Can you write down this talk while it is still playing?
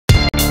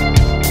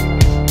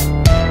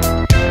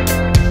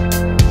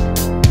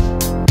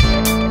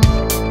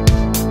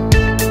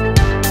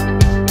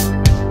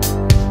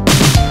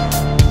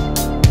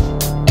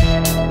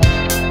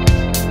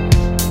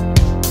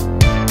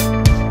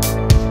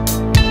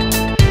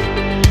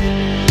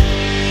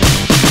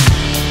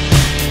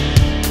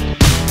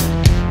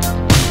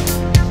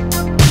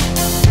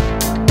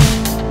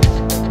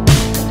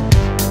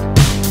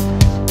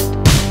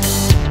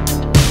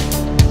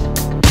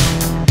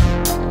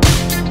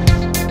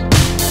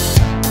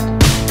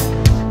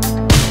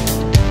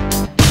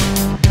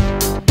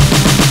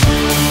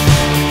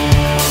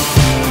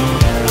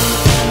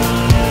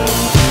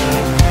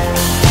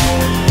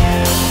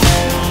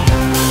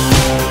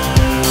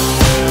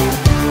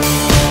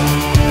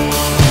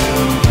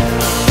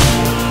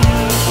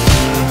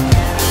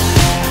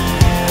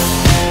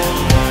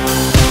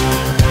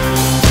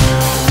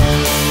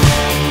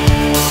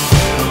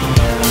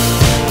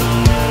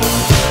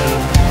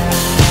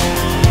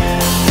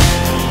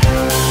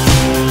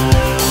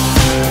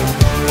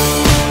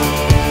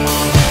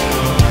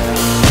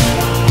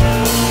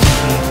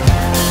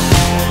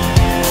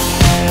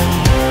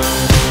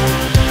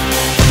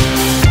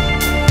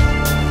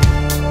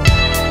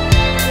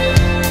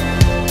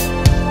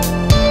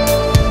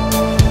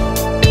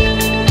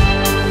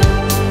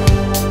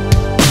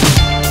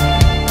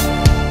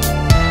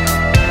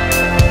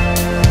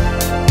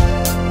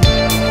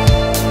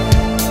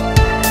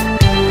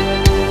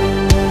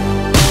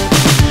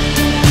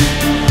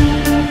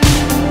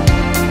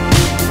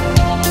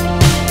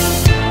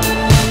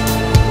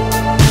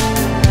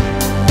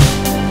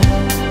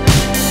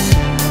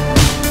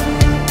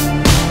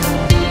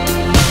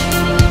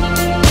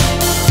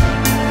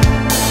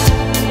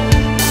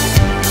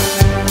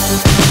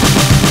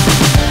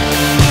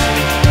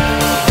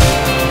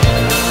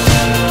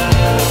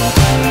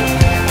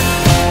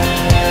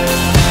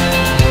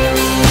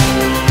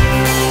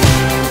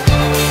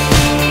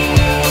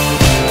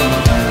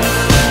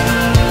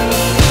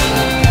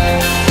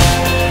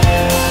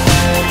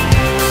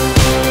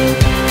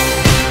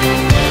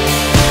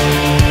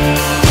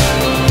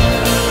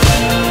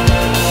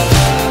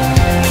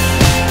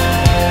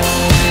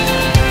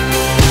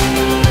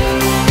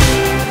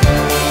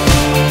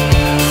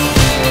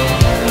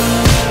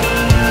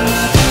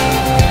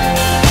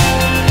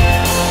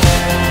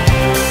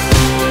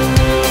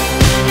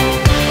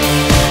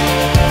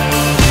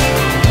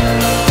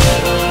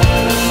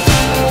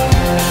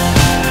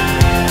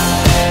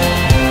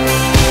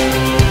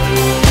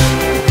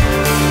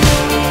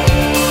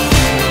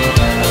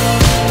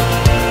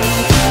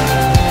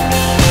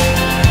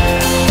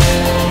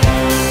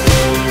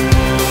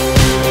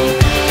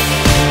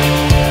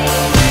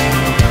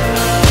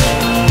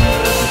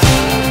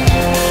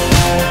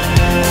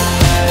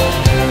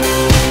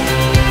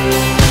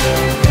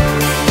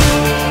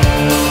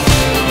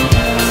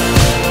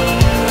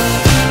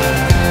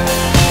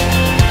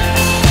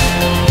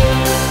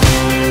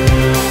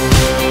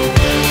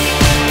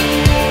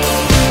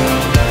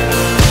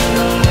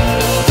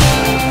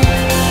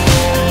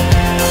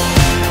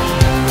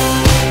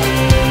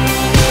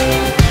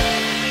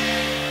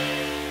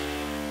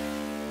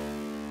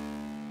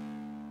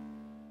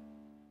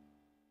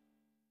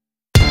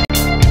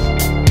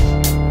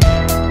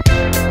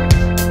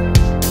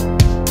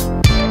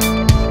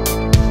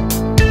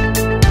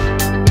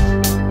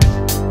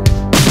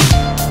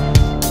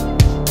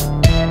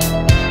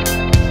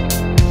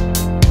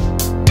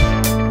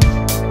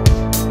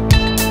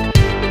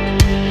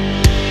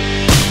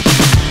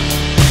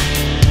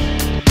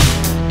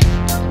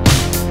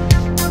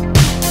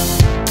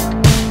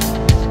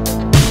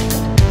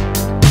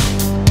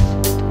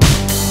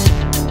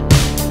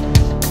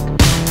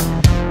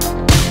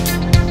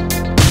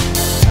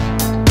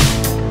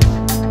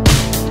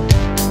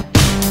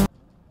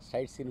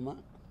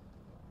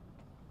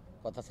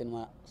కొత్త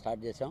cinema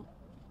start చేసాం.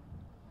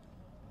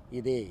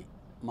 ఇది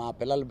మా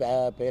పిల్లల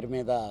పేరు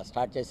మీద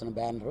స్టార్ట్ చేసిన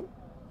బ్యానరు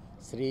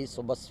శ్రీ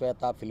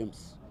శుభశ్వేత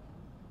ఫిలిమ్స్.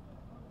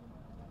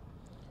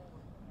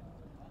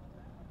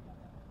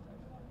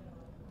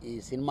 ఈ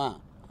cinema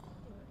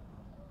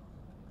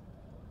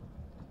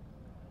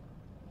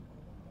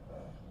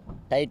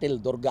title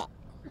Durga.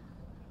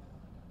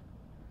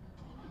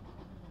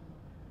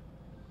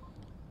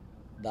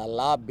 The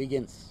law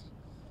begins.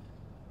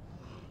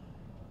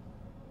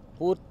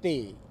 పూర్తి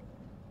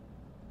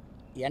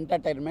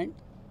ఎంటర్టైన్మెంట్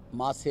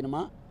మా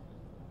సినిమా.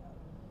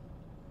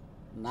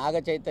 నాగ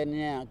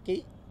చైతన్యకి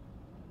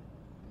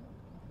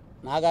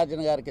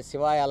నాగార్జున గారికి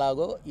శివ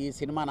ఎలాగో ఈ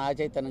సినిమా నాగ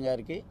చైతన్య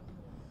గారికి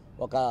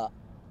ఒక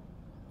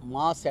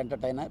మాస్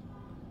ఎంటర్టైనర్.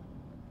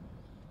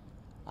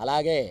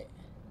 అలాగే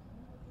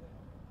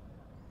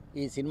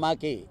ఈ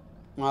సినిమాకి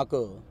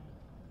మాకు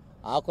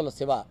ఆకుల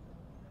శివ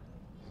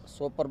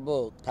సూపర్బ్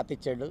కథ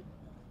ఇచ్చాడు.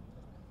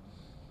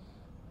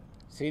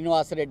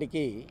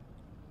 శ్రీనివాసరెడ్డికి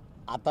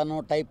అతను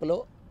టైపులో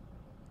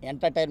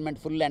ఎంటర్టైన్మెంట్,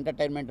 ఫుల్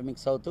ఎంటర్టైన్మెంట్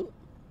మిక్స్ అవుతూ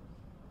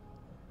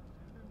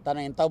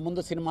తను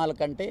ఇంతకుముందు సినిమాల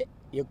కంటే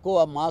ఎక్కువ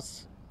మాస్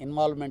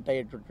ఇన్వాల్వ్మెంట్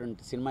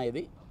అయ్యేటటువంటి సినిమా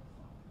ఇది.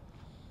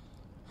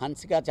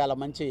 హన్సిక చాలా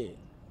మంచి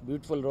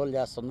బ్యూటిఫుల్ రోల్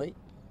చేస్తుంది.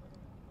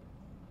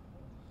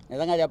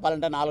 నిజంగా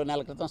చెప్పాలంటే 4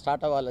 నెలల క్రితం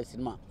స్టార్ట్ అవ్వాలి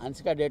సినిమా.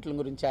 హన్సిక డేట్ల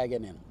గురించి ఆగా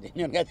నేను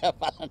జెన్యున్గా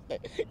చెప్పాలంటే.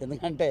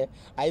 ఎందుకంటే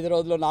 5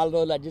 రోజులు 4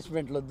 రోజులు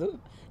అడ్జస్ట్మెంట్లు వద్దు,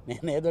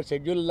 నేను ఏదో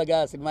షెడ్యూల్గా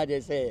సినిమా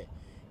చేసే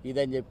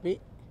ఇదని చెప్పి.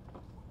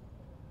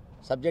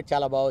 సబ్జెక్ట్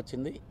చాలా బాగా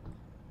వచ్చింది.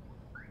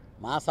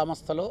 మా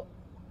సంస్థలో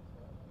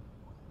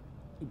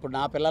ఇప్పుడు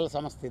నా పిల్లల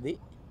సంస్థ ఇది.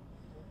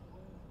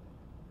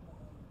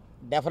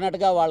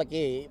 డెఫినెట్గా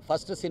వాళ్ళకి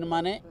ఫస్ట్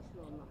సినిమానే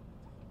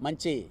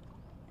మంచి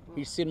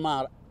హిట్ సినిమా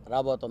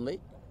రాబోతుంది.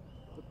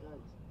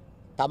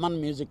 తమన్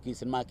మ్యూజిక్ ఈ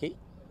సినిమాకి,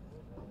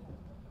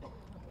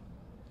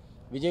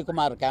 విజయ్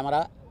కుమార్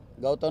కెమెరా,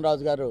 గౌతమ్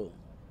రాజు గారు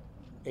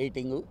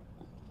ఎడిటింగు,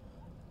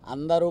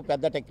 అందరూ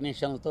పెద్ద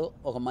టెక్నీషియన్లతో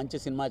ఒక మంచి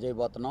సినిమా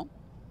చేయబోతున్నాం.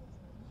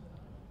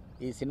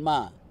 ఈ సినిమా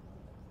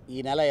ఈ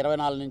నెల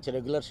 24 నుంచి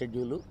regular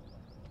schedule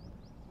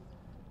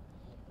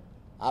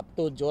up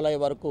to July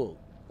వరకు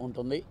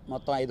ఉంటుంది.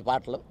 మొత్తం 5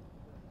 పాటలు.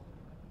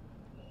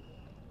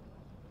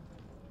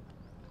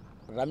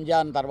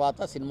 రంజాన్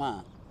తర్వాత సినిమా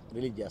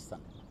రిలీజ్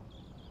చేస్తాను.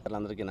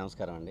 అందరికీ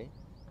నమస్కారం అండి.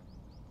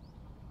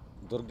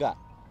 దుర్గా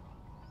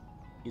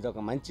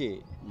ఇదొక మంచి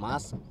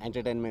మాస్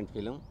ఎంటర్టైన్మెంట్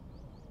ఫిలిం.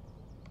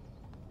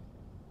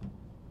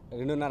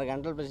 2.5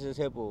 గంటల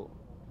సేపు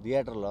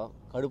థియేటర్లో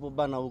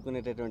కడుపుబ్బా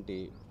నవ్వుకునేటటువంటి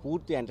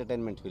పూర్తి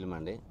ఎంటర్టైన్మెంట్ ఫిలిం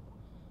అండి.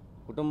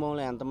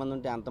 కుటుంబంలో ఎంతమంది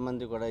ఉంటే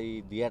అంతమంది కూడా ఈ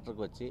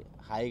థియేటర్కి వచ్చి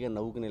హాయిగా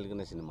నవ్వుకుని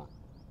వెళ్ళుకునే సినిమా.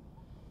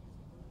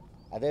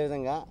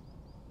 అదేవిధంగా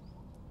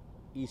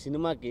ఈ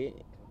సినిమాకి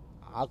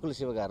ఆకుల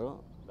శివ గారు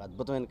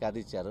అద్భుతమైన కథ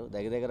ఇచ్చారు.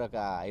 దగ్గర ఒక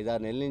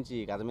 5-6 నెలల నుంచి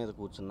ఈ కథ మీద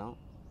కూర్చున్నాం.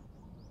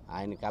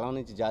 ఆయన కలం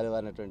నుంచి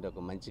జాలివారినటువంటి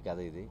ఒక మంచి కథ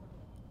ఇది.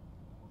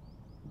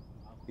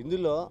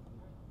 ఇందులో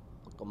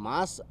ఒక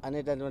మాస్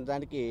అనేటటువంటి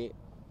దానికి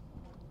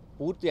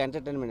పూర్తి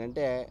ఎంటర్టైన్మెంట్,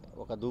 అంటే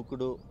ఒక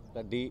దూకుడు,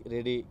 ఒక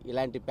రెడీ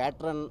ఇలాంటి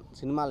ప్యాటర్న్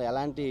సినిమాలు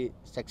ఎలాంటి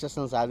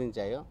సక్సెస్ని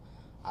సాధించాయో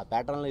ఆ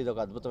ప్యాటర్న్లో ఇది ఒక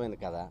అద్భుతమైన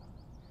కథ.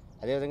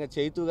 అదేవిధంగా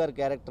చైతు గారి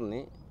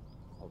క్యారెక్టర్ని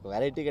ఒక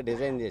వెరైటీగా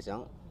డిజైన్ చేసాం.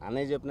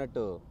 అన్నయ్య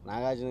చెప్పినట్టు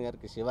నాగార్జున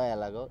గారికి శివ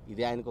ఎలాగో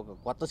ఇది ఆయనకు ఒక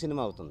కొత్త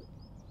సినిమా అవుతుంది.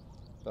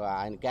 సో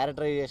ఆయన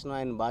క్యారెక్టరైజేషన్,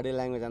 ఆయన బాడీ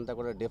లాంగ్వేజ్ అంతా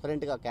కూడా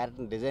డిఫరెంట్గా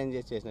క్యారెక్టర్ని డిజైన్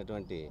చేసి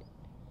చేసినటువంటి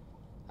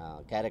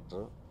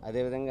క్యారెక్టరు.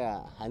 అదేవిధంగా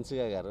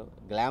హన్సిక గారు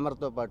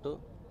గ్లామర్తో పాటు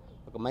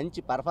ఒక మంచి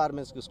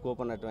పర్ఫార్మెన్స్కి స్కోప్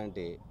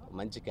ఉన్నటువంటి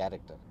మంచి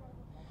క్యారెక్టర్.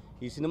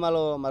 ఈ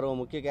సినిమాలో మరో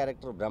ముఖ్య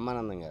క్యారెక్టర్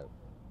బ్రహ్మానందం గారు.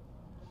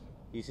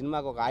 ఈ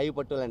సినిమాకు ఒక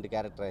ఆయుపట్టు లాంటి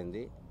క్యారెక్టర్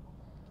అయింది.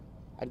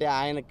 అంటే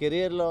ఆయన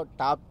కెరియర్లో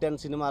టాప్ 10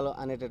 సినిమాలు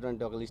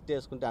అనేటటువంటి ఒక లిస్ట్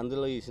వేసుకుంటే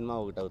అందులో ఈ సినిమా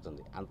ఒకటి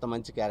అవుతుంది. అంత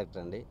మంచి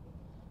క్యారెక్టర్ అండి.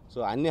 సో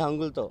అన్ని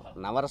హంగులతో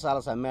నవరసాల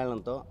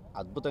సమ్మేళనంతో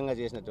అద్భుతంగా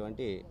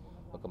చేసినటువంటి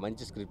ఒక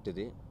మంచి స్క్రిప్ట్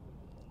ఇది.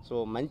 సో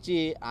మంచి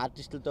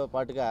ఆర్టిస్టులతో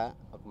పాటుగా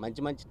ఒక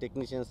మంచి మంచి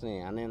టెక్నీషియన్స్ని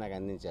అన్నయ్య నాకు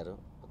అందించారు.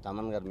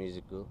 తమన్ గారు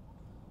మ్యూజిక్,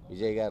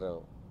 విజయ్ గారు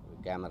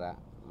కెమెరా,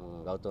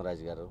 గౌతమ్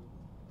రాజు గారు,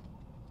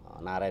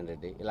 నారాయణ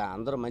రెడ్డి, ఇలా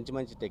అందరూ మంచి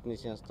మంచి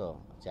టెక్నీషియన్స్తో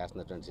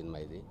చేస్తున్నటువంటి సినిమా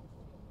ఇది.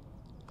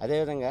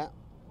 అదేవిధంగా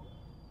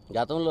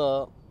గతంలో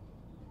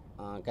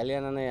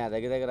కళ్యాణ్ అన్నయ్య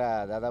దగ్గర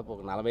దాదాపు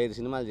ఒక 45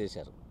 సినిమాలు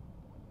చేశారు.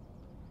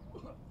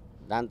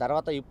 దాని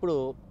తర్వాత ఇప్పుడు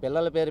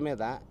పిల్లల పేరు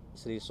మీద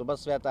శ్రీ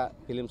శుభశ్వేత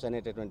ఫిలిమ్స్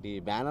అనేటటువంటి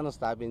బ్యానర్ను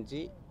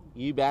స్థాపించి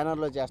ఈ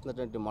బ్యానర్లో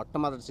చేస్తున్నటువంటి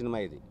మొట్టమొదటి సినిమా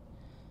ఇది.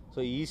 సో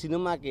ఈ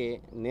సినిమాకి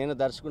నేను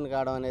దర్శకుని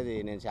కావడం అనేది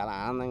నేను చాలా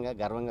ఆనందంగా,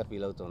 గర్వంగా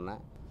ఫీల్ అవుతున్నా.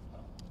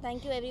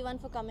 Thank you everyone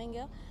for coming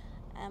here.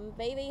 I'm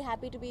very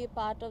happy to be a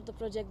part of the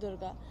project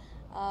Durga.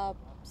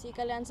 C.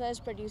 Kalyan sir is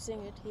producing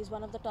it. He's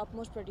one of the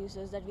topmost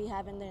producers that we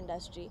have in the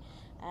industry,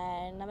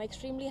 and I'm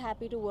extremely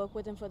happy to work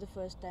with him for the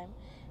first time.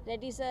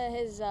 Reddy sir,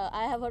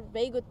 I have heard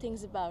very good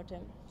things about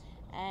him,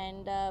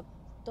 and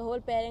the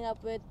whole pairing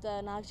up with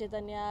Naga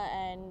Chaitanya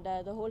and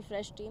the whole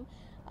fresh team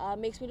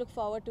makes me look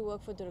forward to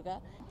work for Durga.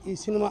 ఈ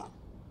cinema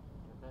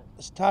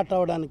start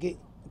అవడానికి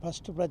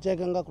first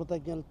ప్రత్యేకంగా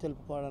కృతజ్ఞతలు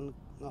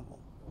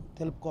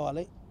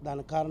తెలుపుకోవాలి.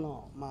 దానికి కారణం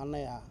మా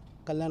అన్నయ్య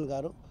కళ్యాణ్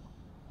గారు.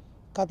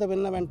 కథ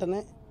విన్న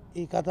వెంటనే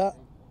ఈ కథ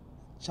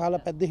చాలా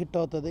పెద్ద హిట్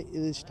అవుతుంది,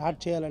 ఇది స్టార్ట్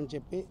చేయాలని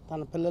చెప్పి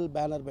తన పిల్లలు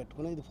బ్యానర్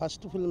పెట్టుకుని, ఇది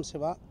ఫస్ట్ ఫిల్మ్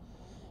శివ.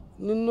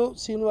 నిన్ను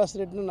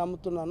శ్రీనివాసరెడ్డిని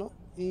నమ్ముతున్నాను.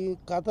 ఈ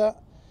కథ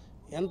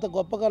ఎంత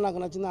గొప్పగా నాకు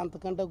నచ్చిందో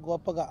అంతకంటే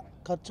గొప్పగా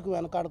ఖర్చుకు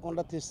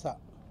వెనకాడకుండా తీస్తా.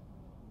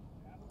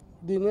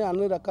 దీన్ని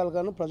అన్ని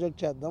రకాలుగాను ప్రొజెక్ట్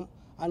చేద్దాం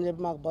అని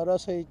చెప్పి మాకు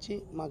భరోసా ఇచ్చి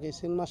మాకు ఈ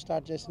సినిమా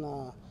స్టార్ట్ చేసిన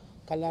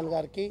కళ్యాణ్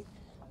గారికి,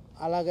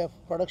 అలాగే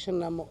ప్రొడక్షన్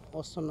నేమ్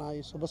వస్తున్న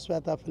ఈ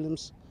శుభశ్వేత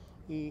ఫిలిమ్స్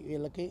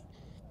వీళ్ళకి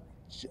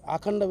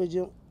అఖండ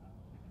విజయం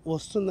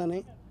వస్తుందని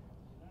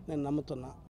నేను నమ్ముతున్నా.